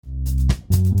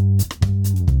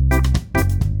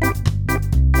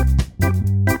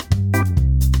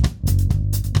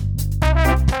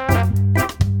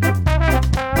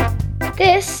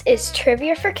This is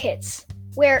Trivia for Kids,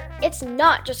 where it's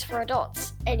not just for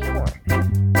adults anymore.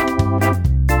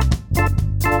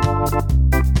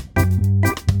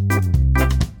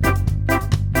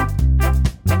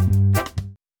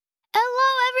 Hello,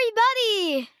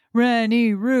 everybody!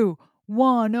 Rennie Roo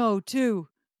 102.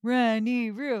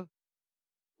 Rennie Roo.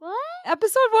 What?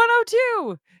 Episode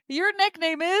 102. Your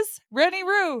nickname is Rennie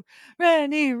Roo.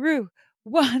 Rennie Roo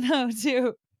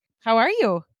 102. How are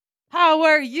you? How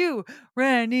are you?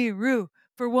 Rennie Roo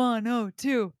for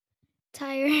 102.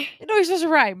 Tired? You know you're supposed to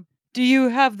rhyme. Do you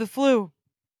have the flu?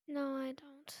 No, I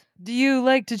don't. Do you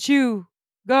like to chew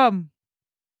gum?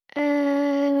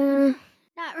 Not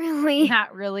really.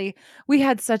 Not really. We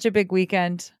had such a big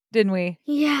weekend, didn't we?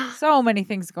 Yeah. So many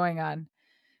things going on.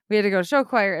 We had to go to show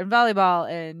choir and volleyball,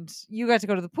 and you got to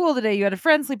go to the pool today. You had a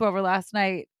friend sleep over last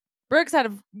night. Brooks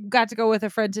got to go with a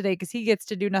friend today because he gets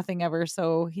to do nothing ever,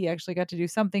 so he actually got to do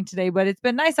something today. But it's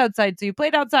been nice outside, so you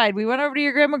played outside. We went over to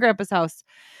your grandma and grandpa's house.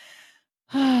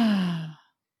 And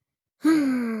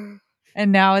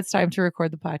now it's time to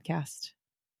record the podcast.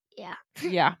 Yeah.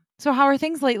 Yeah. So how are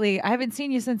things lately? I haven't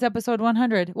seen you since episode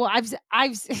 100. Well,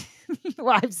 I've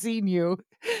seen you,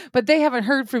 but they haven't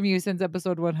heard from you since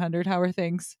episode 100. How are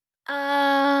things?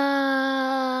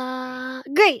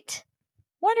 Great.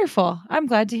 Wonderful. I'm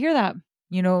glad to hear that.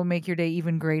 You know, make your day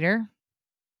even greater.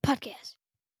 Podcast.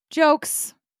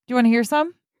 Jokes. Do you want to hear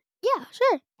some? Yeah,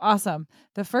 sure. Awesome.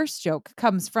 The first joke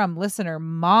comes from listener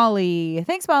Molly.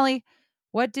 Thanks, Molly.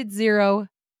 What did 0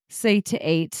 say to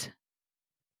 8?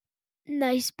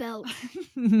 Nice belt.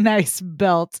 Nice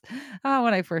belt. Oh,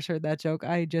 when I first heard that joke,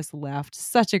 I just laughed.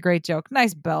 Such a great joke.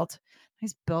 Nice belt.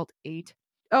 Nice belt, 8.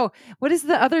 Oh, what is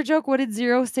the other joke? What did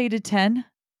 0 say to 10?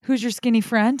 Who's your skinny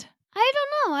friend? I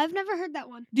don't know. I've never heard that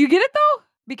one. Do you get it though?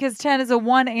 Because 10 is a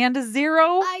 1 and a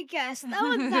 0? I guess. That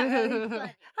one's not really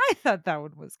fun. I thought that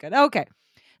one was good. Okay.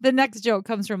 The next joke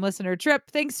comes from listener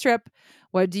Trip. Thanks, Trip.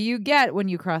 What do you get when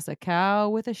you cross a cow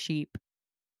with a sheep?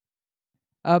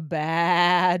 A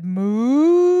bad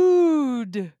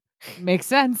mood. Makes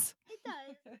sense. It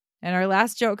does. And our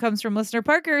last joke comes from listener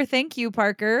Parker. Thank you,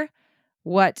 Parker.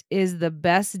 What is the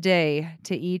best day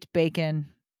to eat bacon?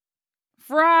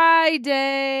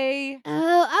 Friday. Oh,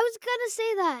 I was going to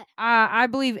say that. I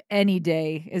believe any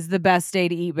day is the best day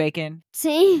to eat bacon.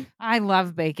 See? I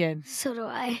love bacon. So do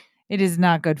I. It is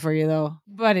not good for you, though,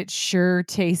 but it sure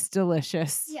tastes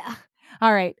delicious. Yeah.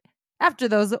 All right. After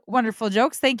those wonderful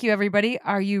jokes, thank you, everybody.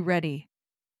 Are you ready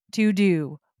to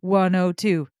do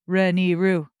 102 Rennie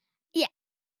Roo? Yeah.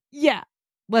 Yeah.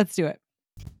 Let's do it.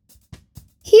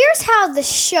 Here's how the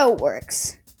show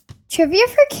works. Trivia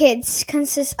for Kids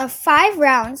consists of 5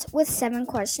 rounds with 7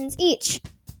 questions each.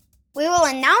 We will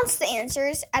announce the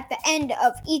answers at the end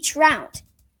of each round.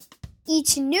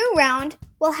 Each new round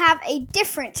will have a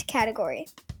different category.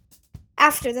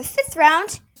 After the 5th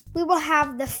round, we will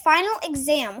have the final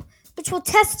exam, which will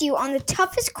test you on the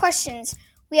toughest questions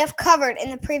we have covered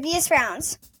in the previous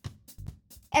rounds.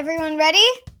 Everyone ready?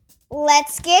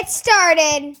 Let's get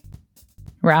started.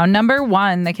 Round number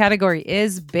 1. The category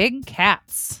is big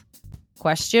cats.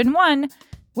 Question 1.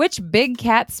 Which big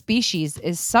cat species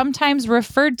is sometimes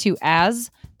referred to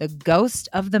as the ghost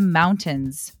of the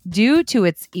mountains due to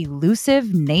its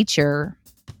elusive nature?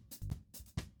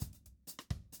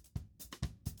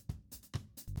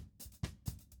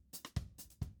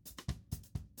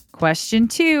 Question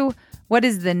 2. What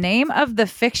is the name of the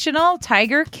fictional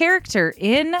tiger character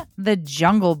in The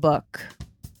Jungle Book?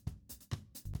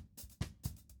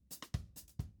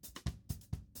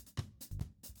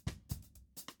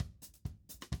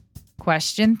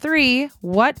 Question 3.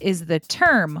 What is the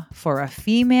term for a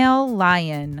female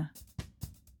lion?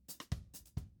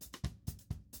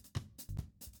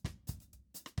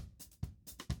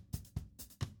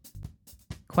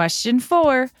 Question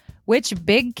 4. Which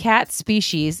big cat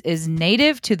species is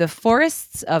native to the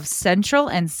forests of Central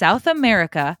and South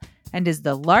America and is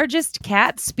the largest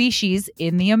cat species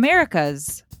in the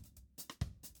Americas?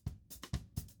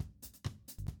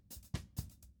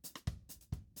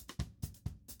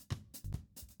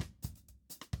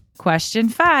 Question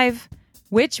 5.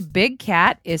 Which big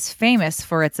cat is famous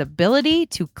for its ability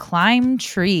to climb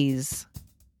trees?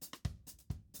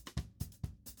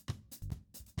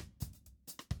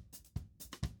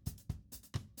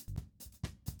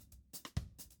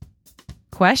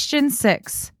 Question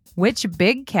 6. Which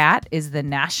big cat is the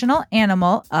national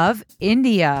animal of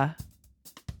India?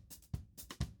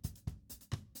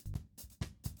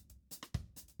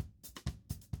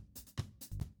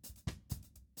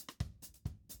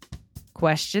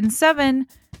 Question 7.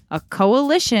 A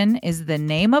coalition is the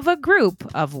name of a group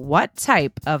of what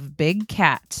type of big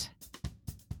cat?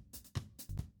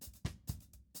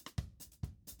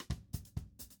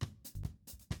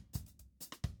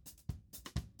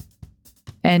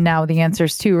 And now the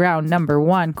answers to round number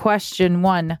 1. Question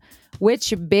 1.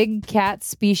 Which big cat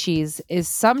species is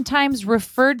sometimes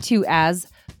referred to as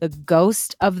the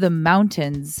ghost of the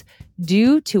mountains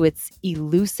due to its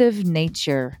elusive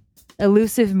nature?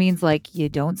 Elusive means like you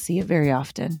don't see it very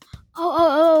often.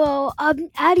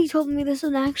 Addie told me this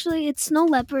one actually. It's snow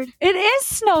leopard. It is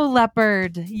snow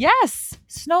leopard. Yes.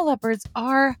 Snow leopards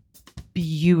are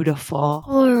beautiful.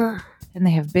 And they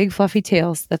have big fluffy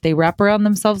tails that they wrap around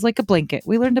themselves like a blanket.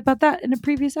 We learned about that in a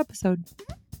previous episode.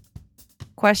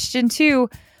 Question 2.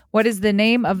 What is the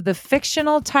name of the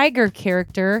fictional tiger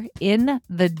character in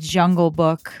the Jungle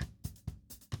Book?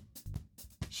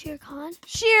 Shere Khan?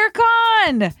 Shere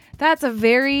Khan! That's a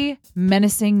very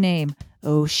menacing name.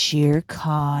 Oh, Shere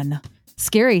Khan.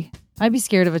 Scary. I'd be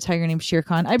scared of a tiger named Shere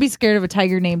Khan. I'd be scared of a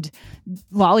tiger named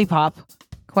Lollipop.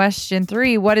 Question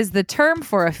 3. What is the term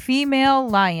for a female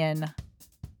lion?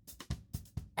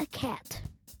 A cat.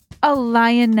 A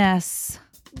lioness.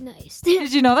 Nice.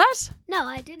 Did you know that? No,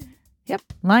 I didn't. Yep.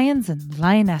 Lions and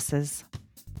lionesses.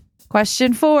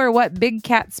 Question 4. What big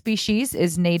cat species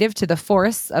is native to the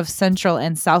forests of Central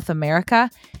and South America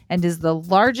and is the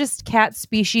largest cat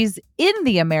species in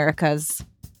the Americas?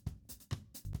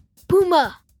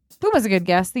 Puma. Puma's a good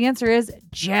guess. The answer is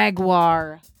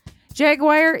jaguar.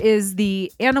 Jaguar is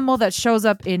the animal that shows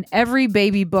up in every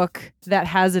baby book that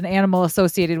has an animal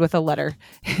associated with a letter.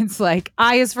 It's like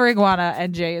I is for iguana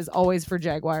and J is always for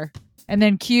jaguar. And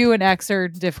then Q and X are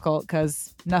difficult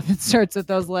because nothing starts with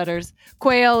those letters.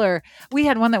 Quail, or we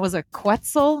had one that was a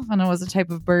quetzal. I don't know, it was a type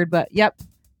of bird, but yep,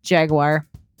 jaguar.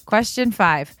 Question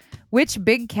 5. Which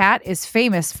big cat is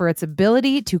famous for its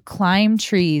ability to climb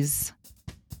trees?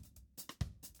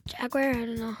 Jaguar? I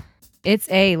don't know. It's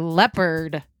a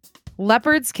leopard.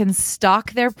 Leopards can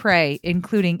stalk their prey,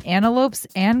 including antelopes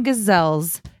and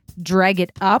gazelles, drag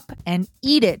it up, and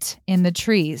eat it in the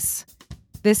trees.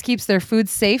 This keeps their food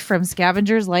safe from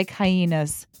scavengers like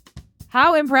hyenas.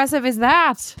 How impressive is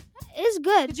that? It's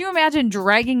good. Could you imagine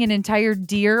dragging an entire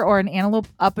deer or an antelope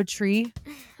up a tree?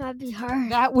 That'd be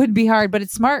hard. That would be hard, but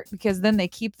it's smart because then they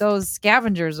keep those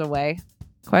scavengers away.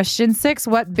 Question 6.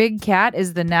 What big cat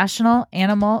is the national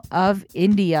animal of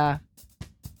India?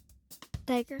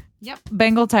 Tiger. Yep.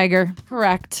 Bengal tiger.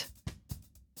 Correct.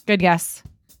 Good guess.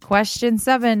 Question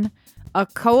 7. A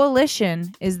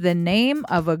coalition is the name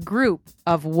of a group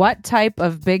of what type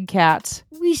of big cat?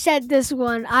 We said this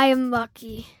one. I am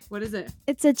lucky. What is it?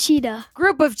 It's a cheetah.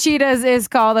 Group of cheetahs is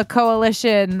called a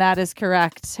coalition. That is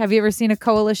correct. Have you ever seen a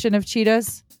coalition of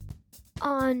cheetahs?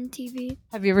 On TV.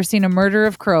 Have you ever seen a murder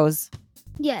of crows?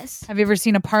 Yes. Have you ever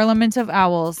seen a parliament of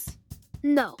owls?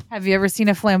 No. Have you ever seen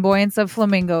a flamboyance of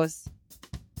flamingos?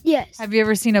 Yes. Have you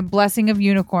ever seen a blessing of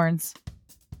unicorns?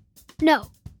 No.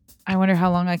 I wonder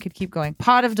how long I could keep going.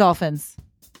 Pod of dolphins.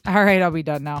 All right, I'll be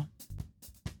done now.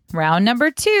 Round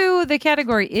number 2. The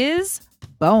category is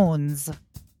bones.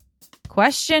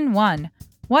 Question 1.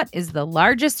 What is the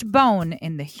largest bone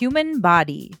in the human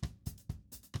body?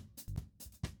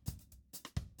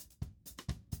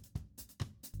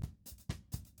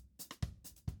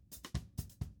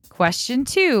 Question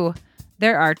 2.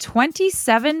 There are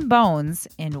 27 bones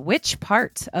in which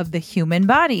part of the human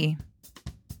body?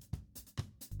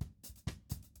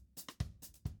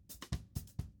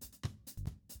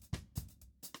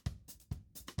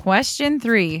 Question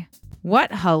 3.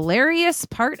 What hilarious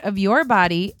part of your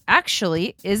body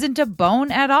actually isn't a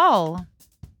bone at all?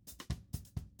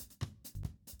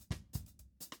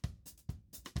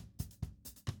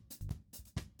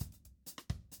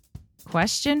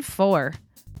 Question 4.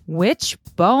 Which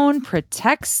bone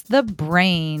protects the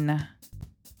brain?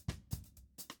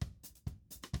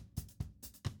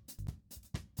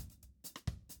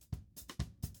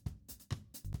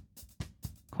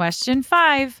 Question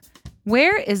 5.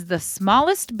 Where is the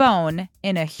smallest bone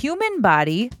in a human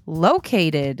body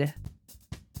located?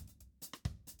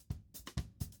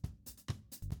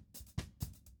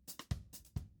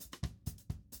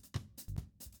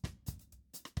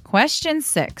 Question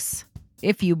 6.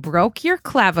 If you broke your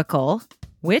clavicle,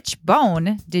 which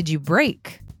bone did you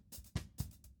break?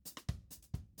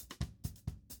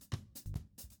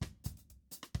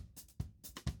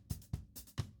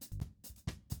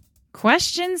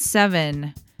 Question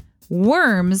 7.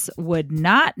 Worms would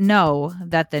not know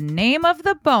that the name of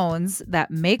the bones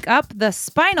that make up the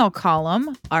spinal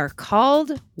column are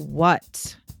called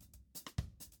what?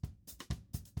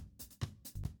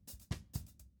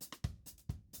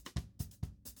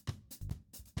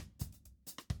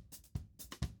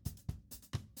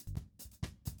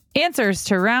 Answers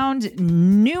to round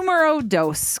numero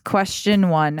dos. Question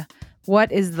 1.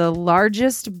 What is the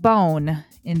largest bone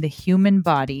in the human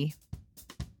body?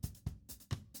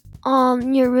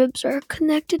 Your ribs are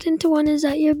connected into one. Is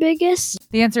that your biggest?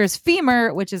 The answer is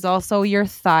femur, which is also your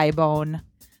thigh bone.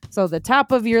 So the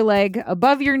top of your leg,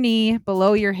 above your knee,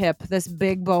 below your hip, this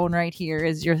big bone right here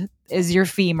is your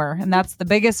femur, and that's the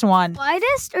biggest one.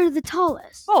 Widest or the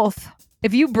tallest? Both.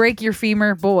 If you break your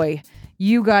femur, boy,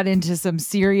 you got into some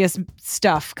serious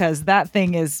stuff because that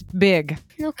thing is big.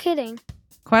 No kidding.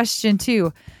 Question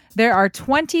 2. There are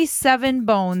 27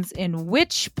 bones in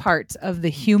which part of the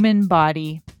human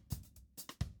body?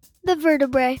 The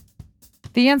vertebrae.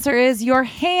 The answer is your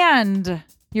hand.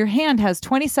 Your hand has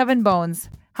 27 bones.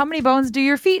 How many bones do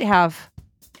your feet have?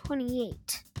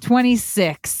 28.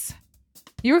 26.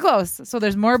 You were close. So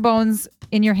there's more bones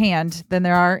in your hand than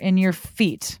there are in your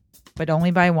feet, but only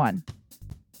by one.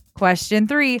 Question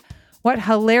 3. What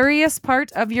hilarious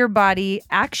part of your body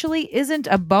actually isn't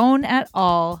a bone at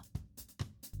all?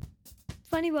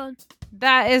 Funny bone.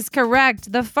 That is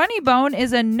correct. The funny bone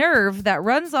is a nerve that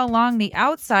runs along the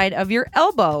outside of your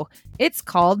elbow. It's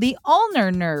called the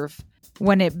ulnar nerve.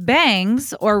 When it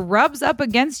bangs or rubs up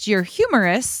against your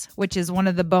humerus, which is one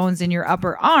of the bones in your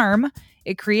upper arm,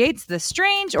 it creates the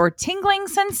strange or tingling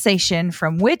sensation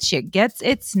from which it gets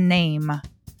its name.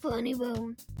 Funny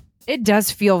bone. It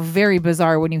does feel very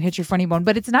bizarre when you hit your funny bone,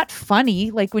 but it's not funny.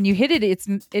 Like when you hit it,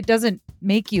 it doesn't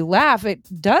make you laugh. It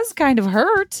does kind of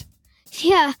hurt.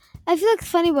 Yeah, I feel like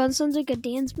funny bone sounds like a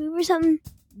dance move or something.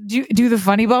 Do the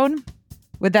funny bone?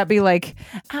 Would that be like,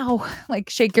 ow,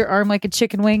 like shake your arm like a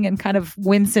chicken wing and kind of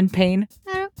wince in pain?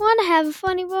 I don't want to have a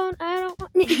funny bone. I don't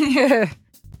want...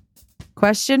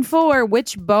 Question 4.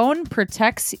 Which bone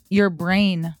protects your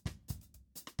brain?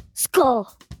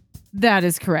 Skull. That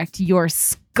is correct. Your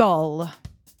skull.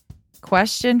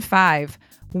 Question 5.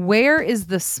 Where is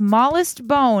the smallest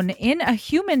bone in a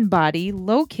human body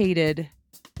located?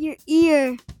 Your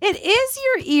ear. It is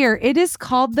your ear. It is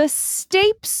called the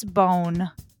stapes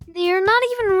bone. They're not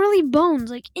even really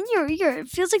bones. Like in your ear, it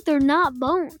feels like they're not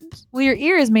bones. Well, your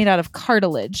ear is made out of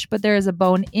cartilage, but there is a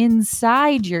bone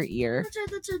inside your ear.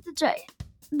 That's right.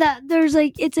 That there's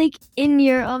like it's like in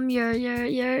your kind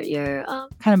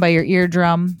of by your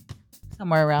eardrum,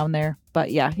 somewhere around there.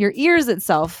 But yeah, your ears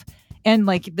itself and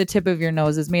like the tip of your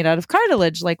nose is made out of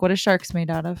cartilage, like what a shark's made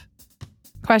out of.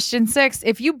 Question 6.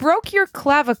 If you broke your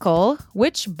clavicle,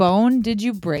 which bone did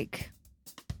you break?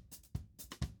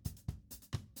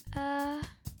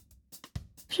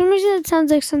 For some reason it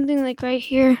sounds like something like right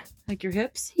here. Like your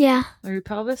hips Yeah, or your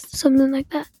pelvis? something like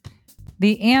that.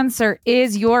 The answer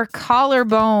is your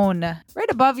collarbone, right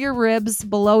above your ribs,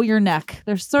 below your neck.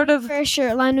 There's sort of, Where a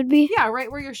shirt line would be. yeah,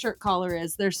 right where your shirt collar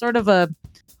is. There's sort of a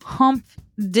hump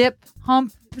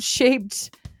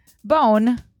shaped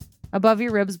bone above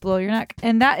your ribs, below your neck.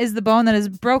 And that is the bone that is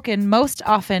broken most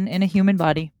often in a human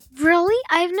body. Really?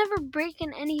 I've never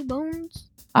broken any bones.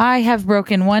 I have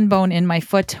broken one bone in my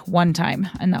foot one time,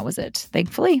 and that was it,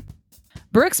 thankfully.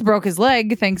 Brooks broke his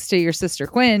leg thanks to your sister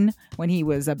Quinn when he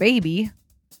was a baby.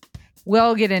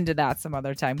 We'll get into that some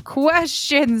other time.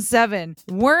 Question 7.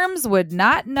 Worms would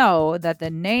not know that the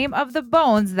name of the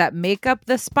bones that make up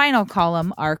the spinal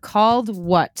column are called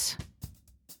what?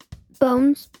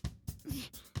 Bones.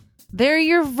 They're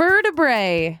your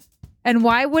vertebrae. And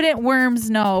why wouldn't worms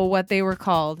know what they were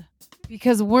called?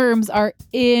 Because worms are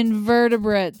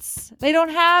invertebrates. They don't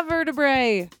have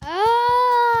vertebrae. Oh.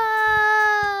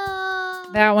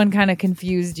 That one kind of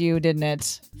confused you, didn't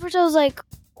it? First I was like,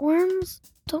 worms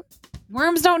don't.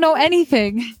 Worms don't know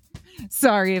anything.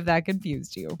 Sorry if that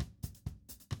confused you.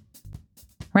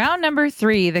 Round number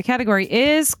 3. The category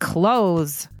is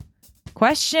clothes.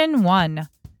 Question 1.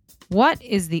 What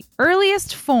is the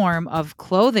earliest form of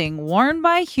clothing worn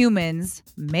by humans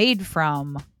made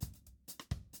from?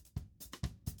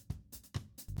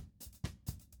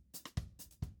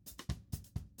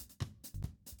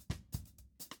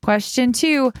 Question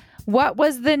 2. What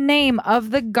was the name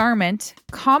of the garment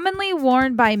commonly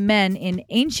worn by men in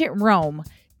ancient Rome,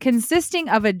 consisting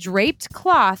of a draped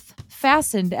cloth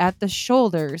fastened at the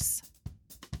shoulders?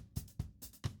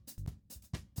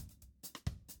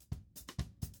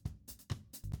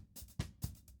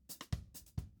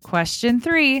 Question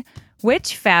 3.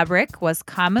 Which fabric was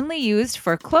commonly used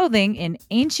for clothing in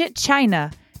ancient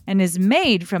China and is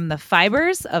made from the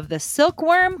fibers of the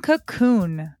silkworm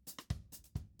cocoon?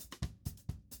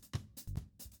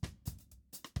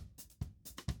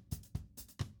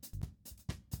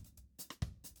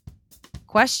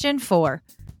 Question 4.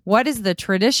 What is the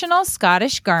traditional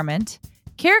Scottish garment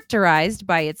characterized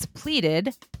by its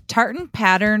pleated,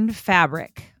 tartan-patterned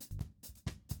fabric?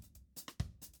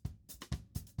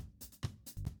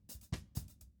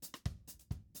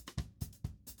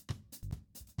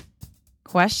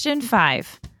 Question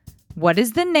 5. What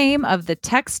is the name of the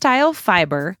textile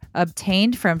fiber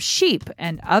obtained from sheep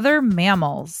and other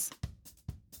mammals?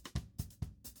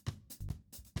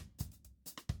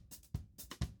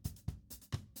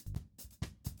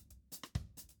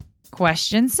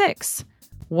 Question 6.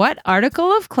 What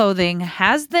article of clothing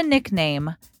has the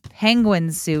nickname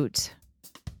penguin suit?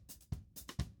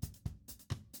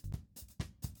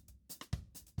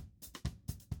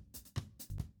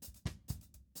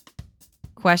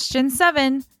 Question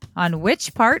 7. On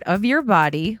which part of your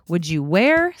body would you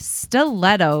wear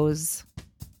stilettos?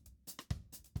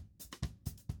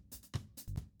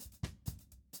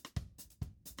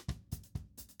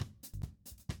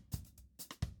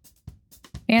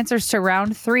 Answers to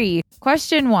round 3.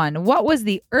 Question 1. What was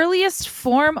the earliest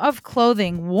form of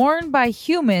clothing worn by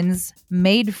humans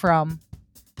made from?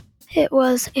 It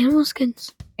was animal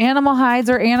skins. Animal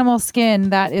hides or animal skin.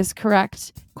 That is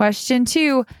correct. Question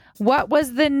 2. What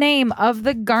was the name of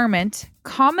the garment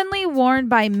commonly worn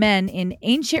by men in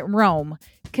ancient Rome,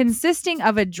 consisting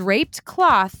of a draped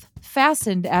cloth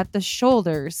fastened at the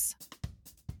shoulders?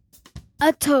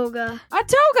 A toga. A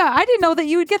toga. I didn't know that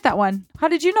you would get that one. How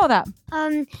did you know that?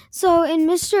 So in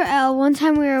Mr. L, one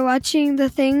time we were watching the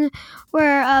thing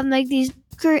where like these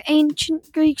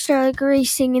ancient Greeks are like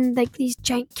racing in like these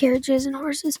giant carriages and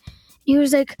horses. He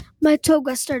was like, my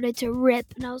toga started to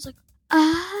rip, and I was like,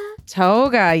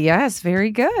 Toga. Yes,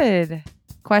 very good.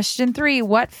 Question 3.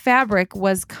 What fabric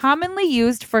was commonly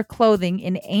used for clothing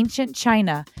in ancient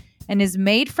China and is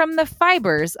made from the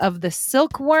fibers of the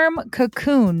silkworm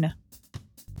cocoon?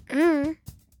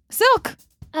 Silk.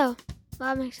 Oh,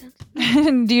 that makes sense.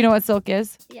 Do you know what silk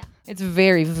is? Yeah. It's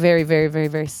very, very, very, very,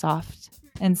 very soft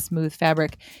and smooth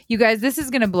fabric. You guys, this is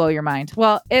going to blow your mind.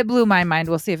 Well, it blew my mind.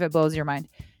 We'll see if it blows your mind.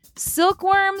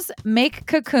 Silkworms make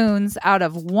cocoons out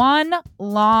of one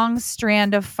long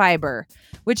strand of fiber,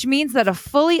 which means that a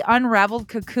fully unraveled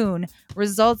cocoon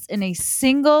results in a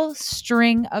single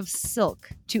string of silk.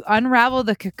 To unravel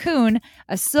the cocoon,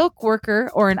 a silk worker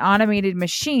or an automated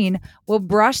machine will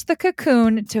brush the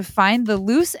cocoon to find the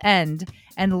loose end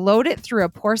and load it through a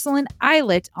porcelain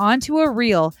eyelet onto a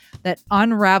reel that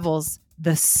unravels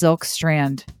the silk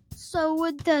strand. So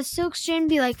would the silk strand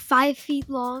be like 5 feet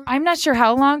long? I'm not sure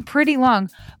how long, pretty long,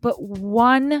 but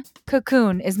one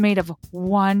cocoon is made of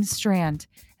one strand.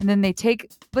 And then they take,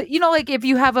 but you know, like if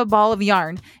you have a ball of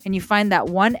yarn and you find that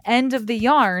one end of the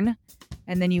yarn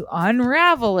and then you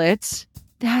unravel it,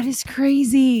 that is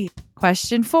crazy.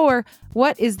 Question 4.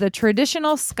 What is the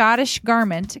traditional Scottish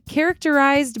garment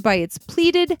characterized by its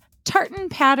pleated, tartan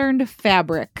patterned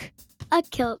fabric? A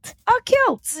kilt. A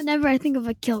kilt. Whenever I think of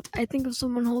a kilt, I think of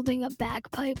someone holding a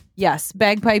bagpipe. Yes,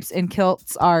 bagpipes and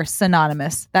kilts are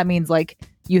synonymous. That means like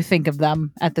you think of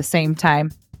them at the same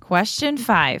time. Question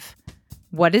 5.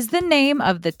 What is the name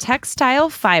of the textile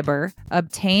fiber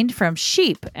obtained from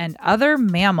sheep and other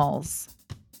mammals?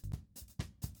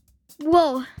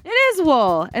 Wool. It is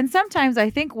wool. And sometimes I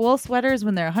think wool sweaters,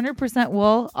 when they're 100%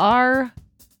 wool, are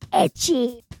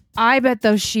Itchy. I bet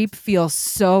those sheep feel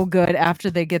so good after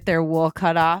they get their wool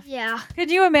cut off. Yeah. Could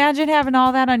you imagine having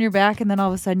all that on your back and then all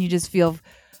of a sudden you just feel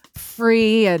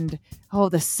free and, oh,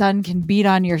 the sun can beat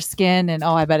on your skin and,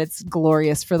 oh, I bet it's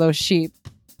glorious for those sheep.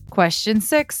 Question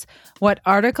 6. What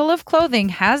article of clothing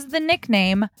has the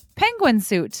nickname penguin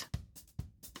suit?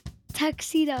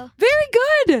 Tuxedo. Very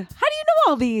good. How do you know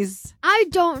all these? I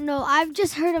don't know. I've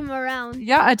just heard them around.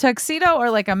 Yeah, a tuxedo or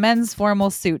like a men's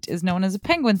formal suit is known as a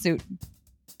penguin suit.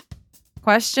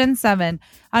 Question 7.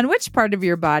 On which part of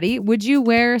your body would you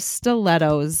wear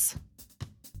stilettos?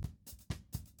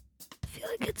 I feel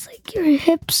like it's like your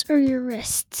hips or your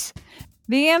wrists.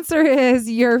 The answer is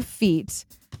your feet.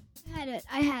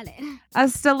 I had it. A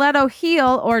stiletto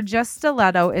heel or just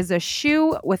stiletto is a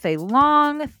shoe with a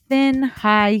long, thin,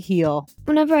 high heel.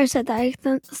 Whenever I said that, I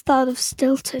thought of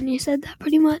Stilton. You said that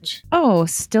pretty much. Oh,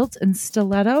 stilt and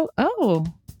stiletto? Oh,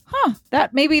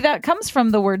 maybe that comes from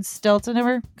the word Stilton,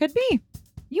 or could be.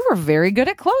 You were very good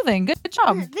at clothing. Good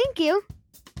job. Thank you.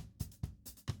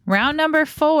 Round number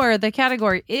 4, the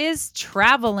category is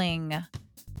traveling.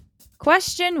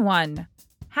 Question 1.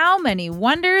 How many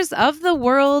wonders of the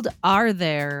world are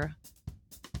there?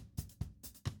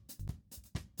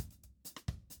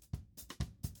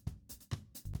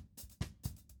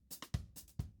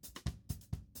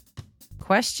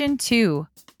 Question 2.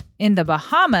 In the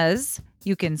Bahamas,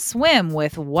 you can swim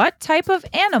with what type of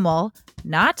animal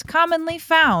not commonly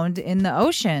found in the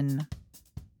ocean?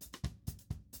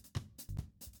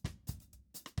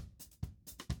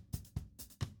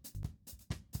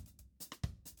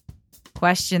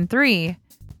 Question 3.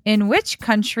 In which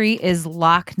country is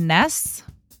Loch Ness?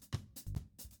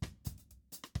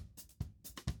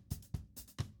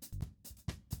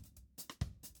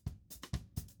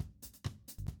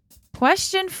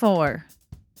 Question 4.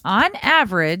 On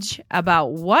average,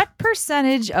 about what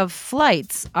percentage of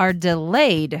flights are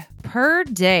delayed per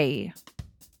day?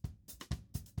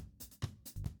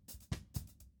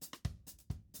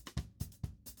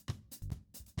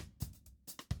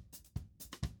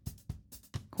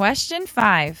 Question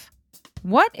 5.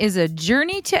 What is a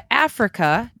journey to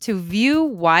Africa to view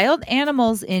wild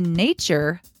animals in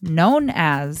nature known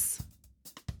as?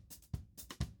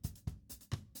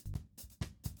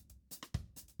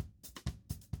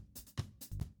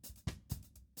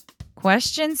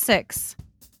 Question 6.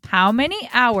 How many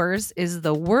hours is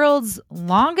the world's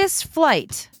longest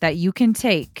flight that you can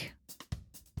take?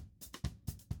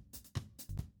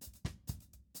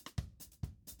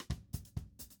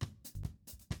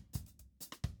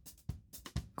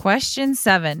 Question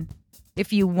 7.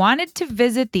 If you wanted to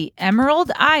visit the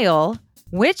Emerald Isle,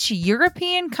 which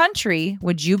European country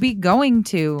would you be going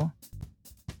to?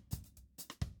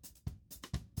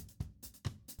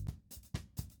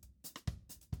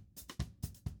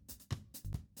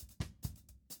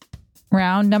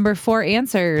 Round number 4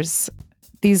 answers.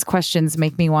 These questions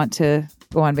make me want to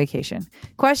go on vacation.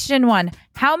 Question 1.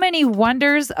 How many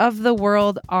wonders of the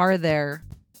world are there?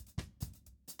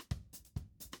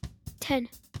 10.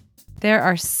 There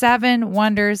are 7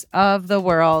 wonders of the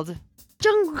world.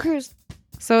 Jungle Cruise.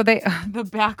 So the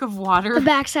back of water. The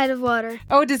backside of water.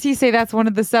 Oh, does he say that's one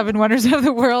of the 7 wonders of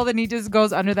the world and he just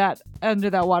goes under that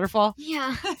waterfall?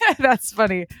 Yeah. That's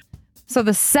funny. So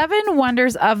the 7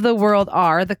 wonders of the world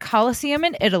are the Colosseum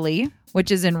in Italy, which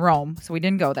is in Rome, so we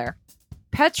didn't go there.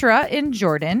 Petra in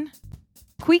Jordan,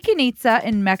 Chichén Itzá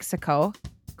in Mexico,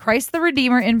 Christ the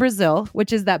Redeemer in Brazil,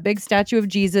 which is that big statue of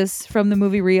Jesus from the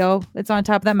movie Rio that's on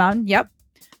top of that mountain. Yep.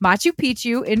 Machu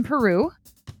Picchu in Peru,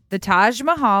 the Taj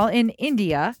Mahal in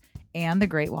India, and the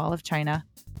Great Wall of China.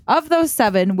 Of those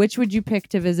 7, which would you pick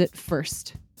to visit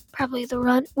first? Probably the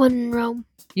one in Rome.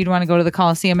 You'd want to go to the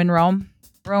Colosseum in Rome?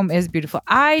 Rome is beautiful.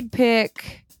 I'd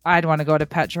want to go to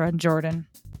Petra in Jordan.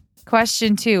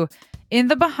 Question 2. In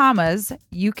the Bahamas,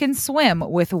 you can swim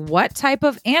with what type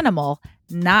of animal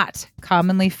not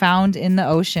commonly found in the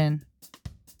ocean?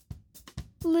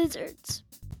 Lizards.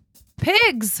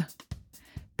 Pigs.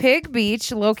 Pig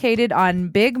Beach, located on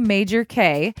Big Major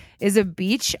Cay, is a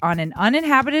beach on an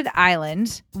uninhabited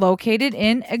island located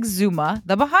in Exuma,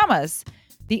 the Bahamas.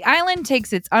 The island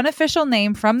takes its unofficial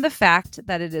name from the fact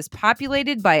that it is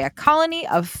populated by a colony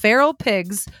of feral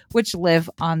pigs which live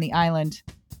on the island.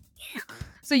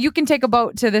 So you can take a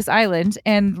boat to this island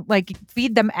and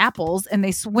feed them apples and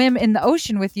they swim in the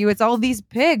ocean with you. It's all these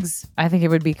pigs. I think it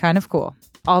would be kind of cool.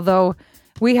 Although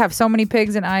we have so many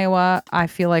pigs in Iowa, I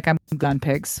feel like I'm on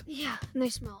pigs. Yeah, and they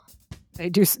smell. They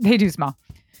do smell.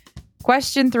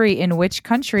 Question 3. In which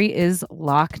country is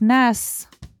Loch Ness?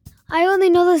 I only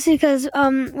know this because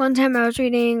one time I was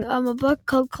reading a book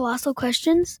called Colossal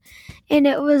Questions, and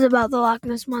it was about the Loch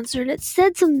Ness Monster, and it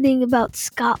said something about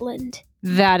Scotland.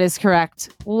 That is correct.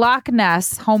 Loch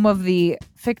Ness, home of the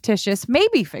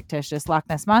maybe fictitious Loch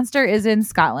Ness Monster, is in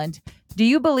Scotland. Do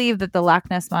you believe that the Loch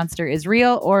Ness Monster is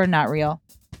real or not real?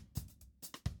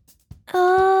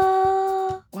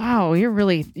 Wow, you're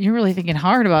really thinking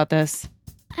hard about this.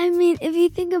 I mean, if you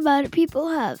think about it, people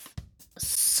have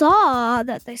saw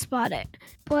that they spot it.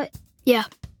 But yeah.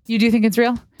 You do think it's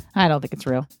real? I don't think it's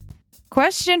real.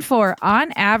 Question 4.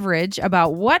 On average,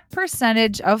 about what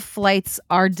percentage of flights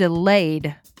are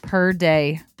delayed per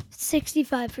day?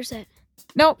 65%.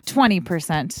 Nope,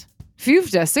 20%. Phew,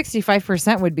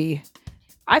 65% would be...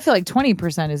 I feel like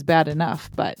 20% is bad enough,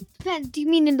 but... Depends. Do you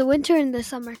mean in the winter or in the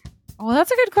summer? Well,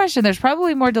 that's a good question. There's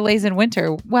probably more delays in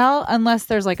winter. Well, unless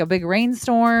there's a big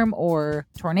rainstorm or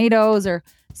tornadoes or...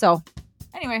 So,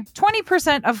 anyway,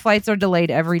 20% of flights are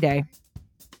delayed every day.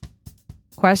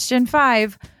 Question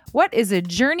 5. What is a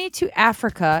journey to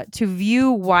Africa to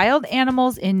view wild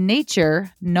animals in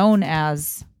nature known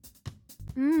as?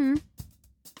 A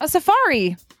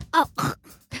safari. Oh.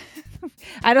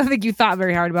 I don't think you thought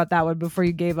very hard about that one before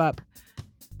you gave up.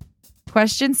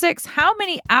 Question 6. How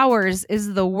many hours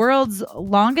is the world's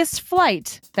longest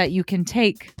flight that you can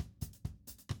take?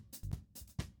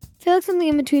 I feel like something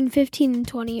in between 15 and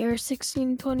 20 or 16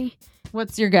 and 20.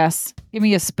 What's your guess? Give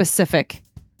me a specific.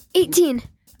 18.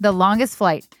 The longest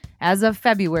flight as of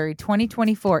February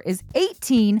 2024 is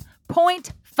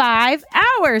 18.5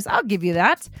 hours. I'll give you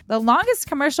that. The longest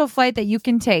commercial flight that you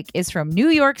can take is from New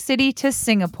York City to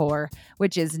Singapore,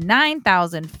 which is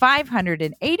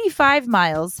 9,585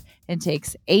 miles and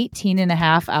takes 18 and a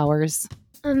half hours.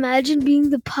 Imagine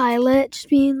being the pilot, just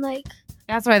being like...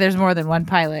 That's why there's more than one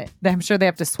pilot. I'm sure they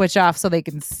have to switch off so they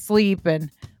can sleep.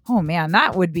 And oh man,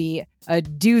 that would be a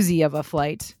doozy of a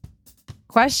flight.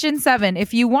 Question 7.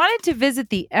 If you wanted to visit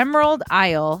the Emerald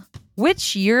Isle,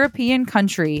 which European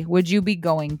country would you be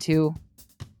going to?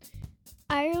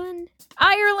 Ireland?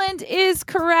 Ireland is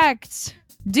correct.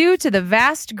 Due to the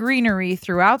vast greenery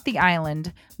throughout the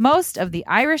island, most of the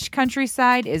Irish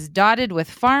countryside is dotted with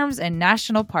farms and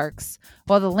national parks,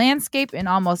 while the landscape in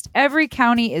almost every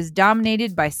county is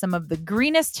dominated by some of the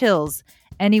greenest hills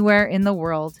anywhere in the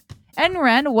world. And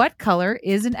Ren, what color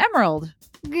is an emerald?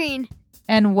 Green.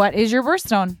 And what is your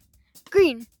birthstone?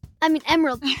 Green. I mean,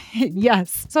 emerald.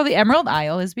 Yes. So the Emerald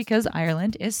Isle is because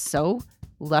Ireland is so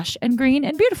lush and green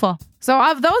and beautiful. So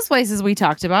of those places we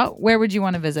talked about, where would you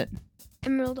want to visit?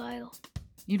 Emerald Isle.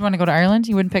 You'd want to go to Ireland?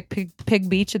 You wouldn't pick Pig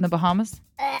Beach in the Bahamas?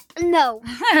 No.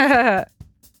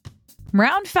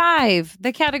 Round 5.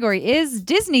 The category is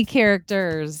Disney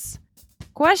characters.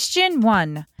 Question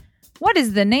 1. What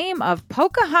is the name of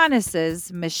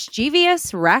Pocahontas's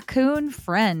mischievous raccoon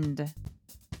friend?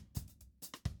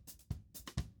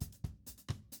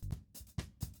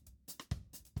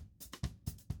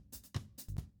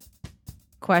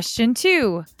 Question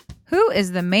 2. Who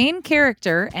is the main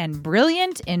character and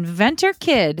brilliant inventor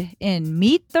kid in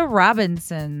Meet the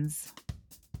Robinsons?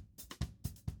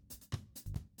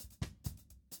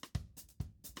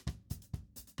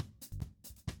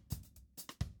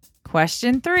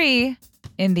 Question 3.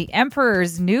 In The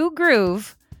Emperor's New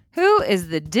Groove, who is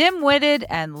the dim-witted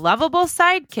and lovable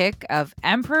sidekick of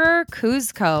Emperor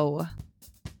Kuzco?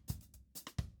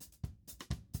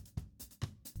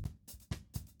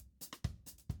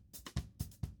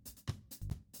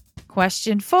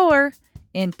 Question 4.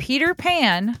 In Peter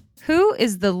Pan, who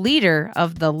is the leader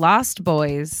of the Lost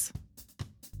Boys?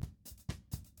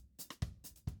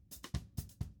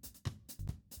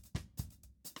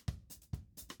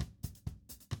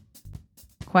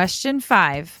 Question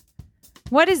 5.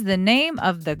 What is the name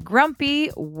of the grumpy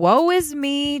woe is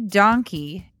me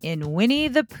donkey in Winnie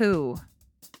the Pooh?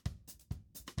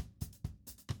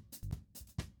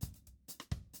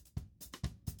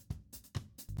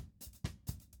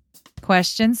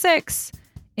 Question 6.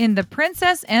 In The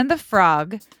Princess and the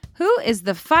Frog, who is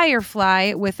the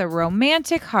firefly with a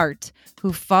romantic heart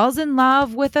who falls in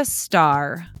love with a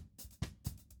star?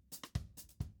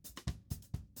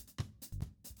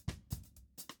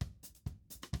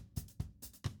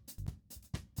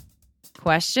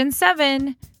 Question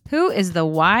 7. Who is the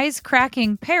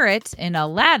wise-cracking parrot in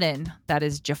Aladdin that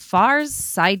is Jafar's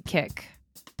sidekick?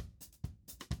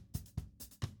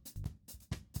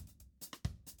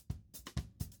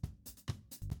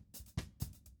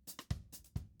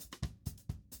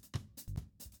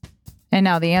 And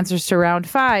now the answers to round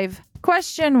 5.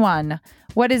 Question 1.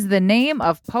 What is the name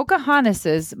of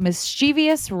Pocahontas's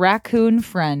mischievous raccoon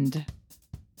friend?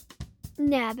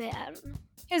 Nabbit. I don't know.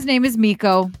 His name is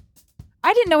Miko.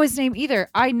 I didn't know his name either.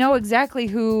 I know exactly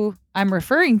who I'm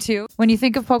referring to. When you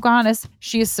think of Pocahontas,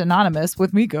 she is synonymous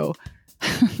with Miko.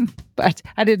 But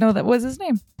I didn't know that was his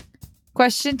name.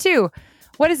 Question 2.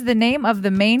 What is the name of the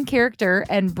main character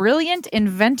and brilliant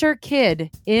inventor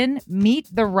kid in Meet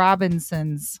the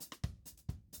Robinsons?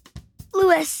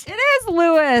 Lewis. It is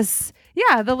Lewis.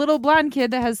 Yeah, the little blonde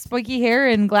kid that has spiky hair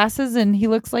and glasses, and he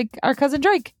looks like our cousin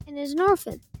Drake. And is an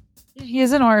orphan. He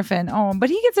is an orphan. Oh, but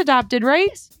he gets adopted, right?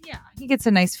 Yeah. He gets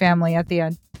a nice family at the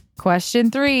end.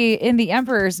 Question 3. In The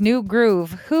Emperor's New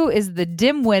Groove, who is the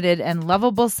dim-witted and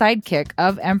lovable sidekick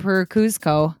of Emperor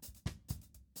Kuzco?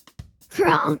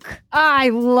 Kronk. I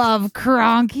love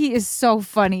Kronk. He is so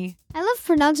funny. I love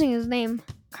pronouncing his name.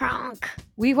 Kronk.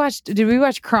 Did we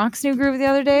watch Kronk's New Groove the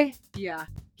other day? Yeah.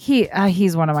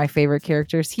 He's one of my favorite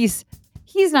characters. He's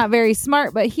not very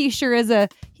smart, but he sure is a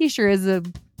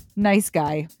nice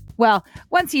guy. Well,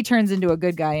 once he turns into a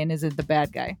good guy and isn't the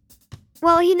bad guy.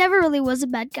 Well, he never really was a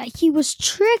bad guy. He was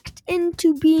tricked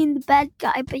into being the bad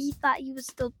guy, but he thought he was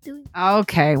still doing it.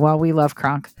 Okay, well, we love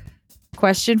Kronk.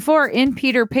 Question 4. In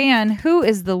Peter Pan, who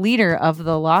is the leader of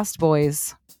the Lost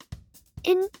Boys?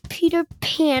 In Peter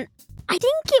Pan, I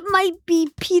think it might be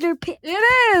Peter Pan.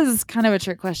 It is kind of a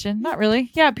trick question. Not really.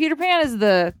 Yeah, Peter Pan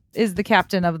is the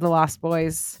captain of the Lost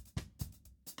Boys.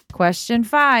 Question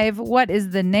 5. What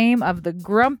is the name of the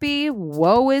grumpy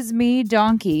woe is me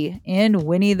donkey in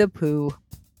Winnie the Pooh?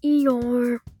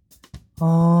 Eeyore.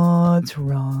 Oh, that's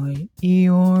right.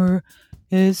 Eeyore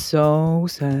is so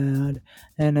sad,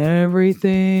 and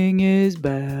everything is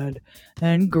bad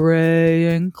and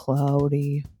gray and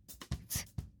cloudy.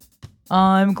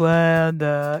 I'm glad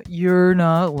that you're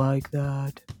not like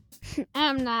that.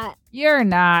 I'm not. You're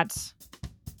not.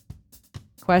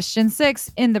 Question 6.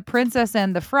 In The Princess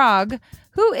and the Frog,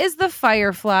 who is the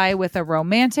firefly with a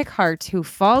romantic heart who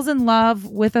falls in love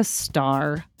with a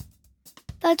star?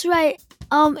 That's right.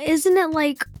 Isn't it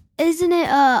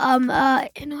no,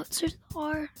 it starts with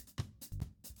R.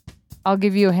 I'll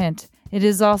give you a hint. It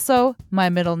is also my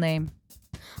middle name.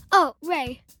 Oh,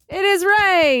 Ray. It is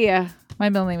Ray. My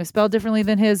middle name is spelled differently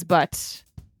than his, but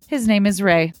his name is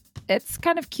Ray. It's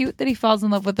kind of cute that he falls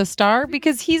in love with a star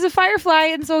because he's a firefly,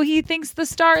 and so he thinks the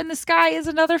star in the sky is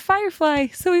another firefly.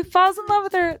 So he falls in love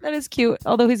with her. That is cute,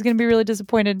 although he's going to be really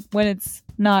disappointed when it's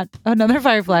not another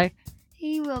firefly.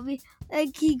 He will be.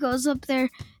 Like, he goes up there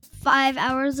 5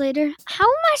 hours later. How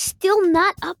am I still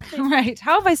not up there? Right.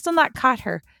 How have I still not caught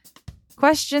her?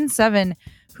 Question 7.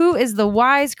 Who is the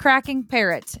wise cracking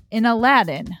parrot in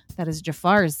Aladdin? That is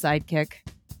Jafar's sidekick.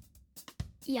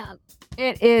 Yeah,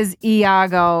 It is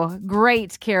Iago.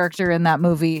 Great character in that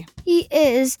movie. he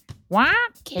is. What?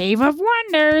 Cave of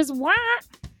Wonders. What?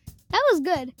 That was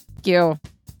good. Thank you.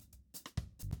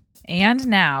 And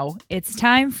now it's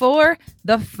time for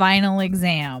the final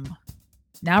exam.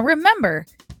 Now remember,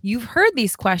 you've heard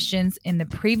these questions in the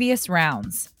previous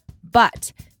rounds,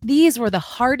 but these were the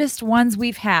hardest ones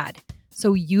we've had.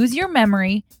 So use your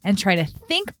memory and try to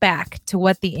think back to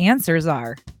what the answers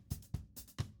are.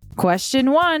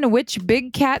 Question 1. Which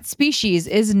big cat species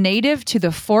is native to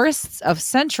the forests of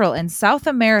Central and South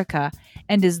America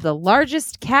and is the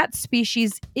largest cat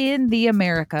species in the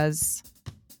Americas?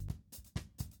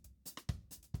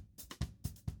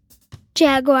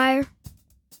 Jaguar.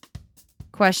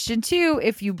 Question 2.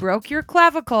 If you broke your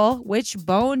clavicle, which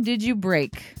bone did you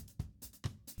break?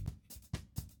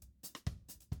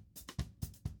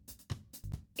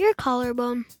 Your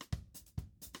collarbone.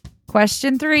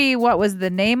 Question 3. What was the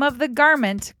name of the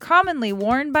garment commonly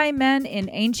worn by men in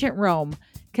ancient Rome,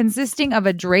 consisting of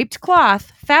a draped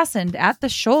cloth fastened at the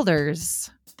shoulders?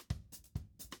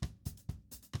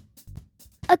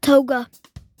 A toga.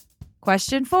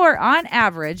 Question 4. On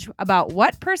average, about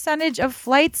what percentage of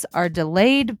flights are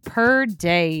delayed per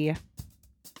day?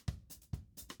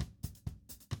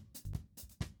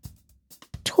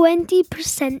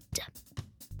 20%.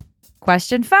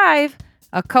 Question 5.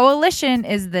 A coalition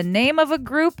is the name of a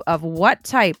group of what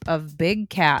type of big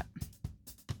cat?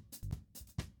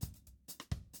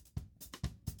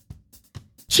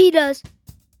 Cheetahs.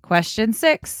 Question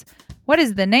 6. What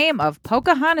is the name of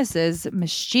Pocahontas's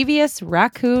mischievous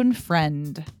raccoon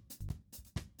friend?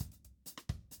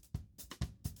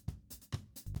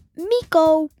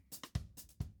 Miko.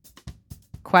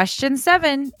 Question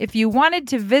 7. If you wanted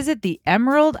to visit the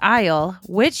Emerald Isle,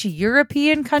 which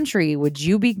European country would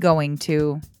you be going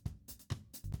to?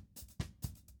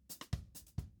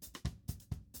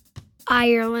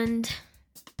 Ireland.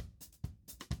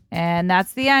 And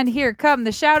that's the end. Here come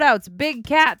the shout outs. Big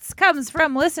Cats comes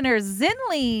from listener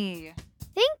Zinley.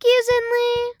 Thank you,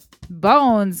 Zinley.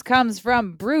 Bones comes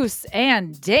from Bruce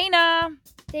and Dana.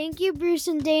 Thank you, Bruce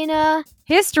and Dana.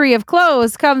 History of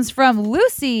Clothes comes from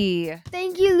Lucy.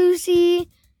 Thank you, Lucy.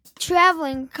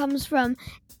 Traveling comes from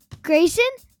Grayson,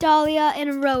 Dahlia,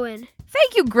 and Rowan.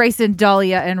 Thank you, Grayson,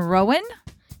 Dahlia, and Rowan.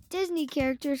 Disney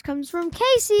characters comes from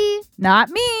Casey. Not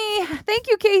me. Thank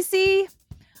you, Casey.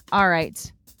 All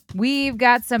right. We've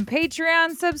got some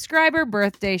Patreon subscriber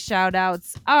birthday shout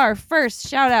outs. Our first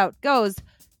shout out goes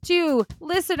to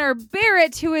listener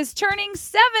Barrett, who is turning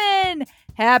 7.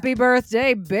 Happy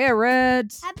birthday,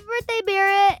 Barrett. Happy birthday,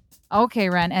 Barrett. Okay,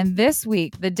 Ren. And this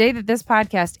week, the day that this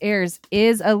podcast airs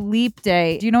is a leap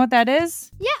day. Do you know what that is?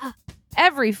 Yeah.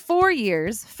 Every 4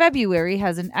 years, February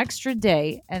has an extra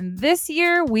day, and this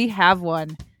year we have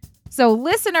one. So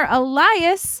listener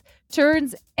Elias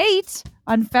turns 8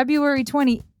 on February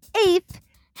 28th.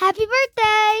 Happy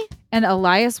birthday. And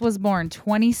Elias was born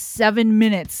 27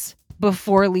 minutes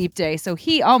before leap day, so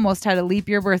he almost had a leap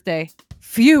year birthday.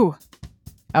 Phew.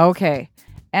 Okay.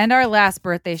 And our last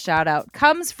birthday shout out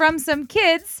comes from some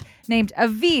kids named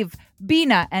Aviv,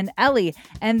 Bina, and Ellie,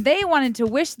 and they wanted to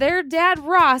wish their dad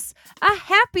Ross a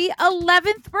happy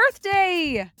 11th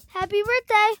birthday. Happy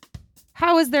birthday.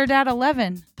 How is their dad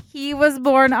 11? He was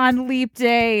born on leap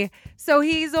day, so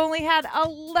he's only had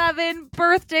 11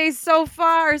 birthdays so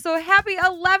far. So happy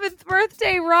 11th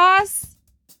birthday, Ross.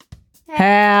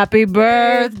 Happy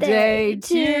birthday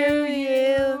to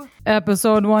you.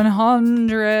 Episode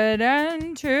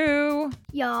 102.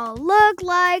 Y'all look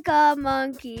like a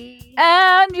monkey.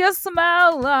 And you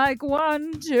smell like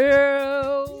one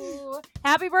too.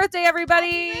 Happy birthday,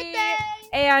 everybody. Happy birthday.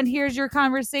 And here's your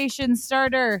conversation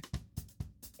starter.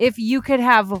 If you could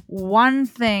have one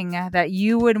thing that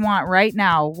you would want right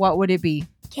now, what would it be?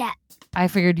 Cat. I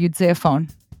figured you'd say a phone.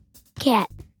 Cat.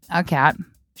 A cat.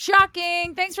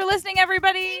 Shocking. Thanks for listening,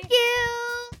 everybody. Thank you.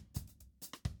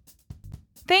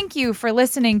 Thank you for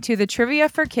listening to the Trivia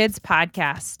for Kids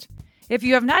podcast. If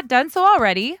you have not done so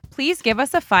already, please give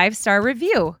us a 5-star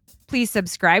review. Please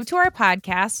subscribe to our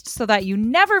podcast so that you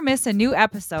never miss a new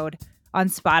episode on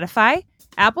Spotify,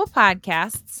 Apple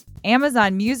Podcasts,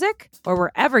 Amazon Music, or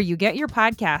wherever you get your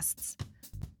podcasts.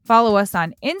 Follow us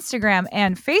on Instagram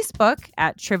and Facebook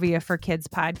at Trivia for Kids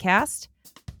Podcast.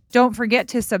 Don't forget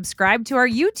to subscribe to our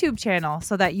YouTube channel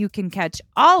so that you can catch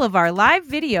all of our live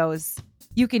videos.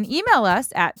 You can email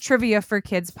us at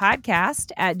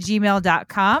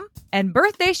triviaforkidspodcast@gmail.com, and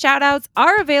birthday shoutouts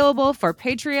are available for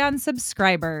Patreon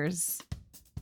subscribers.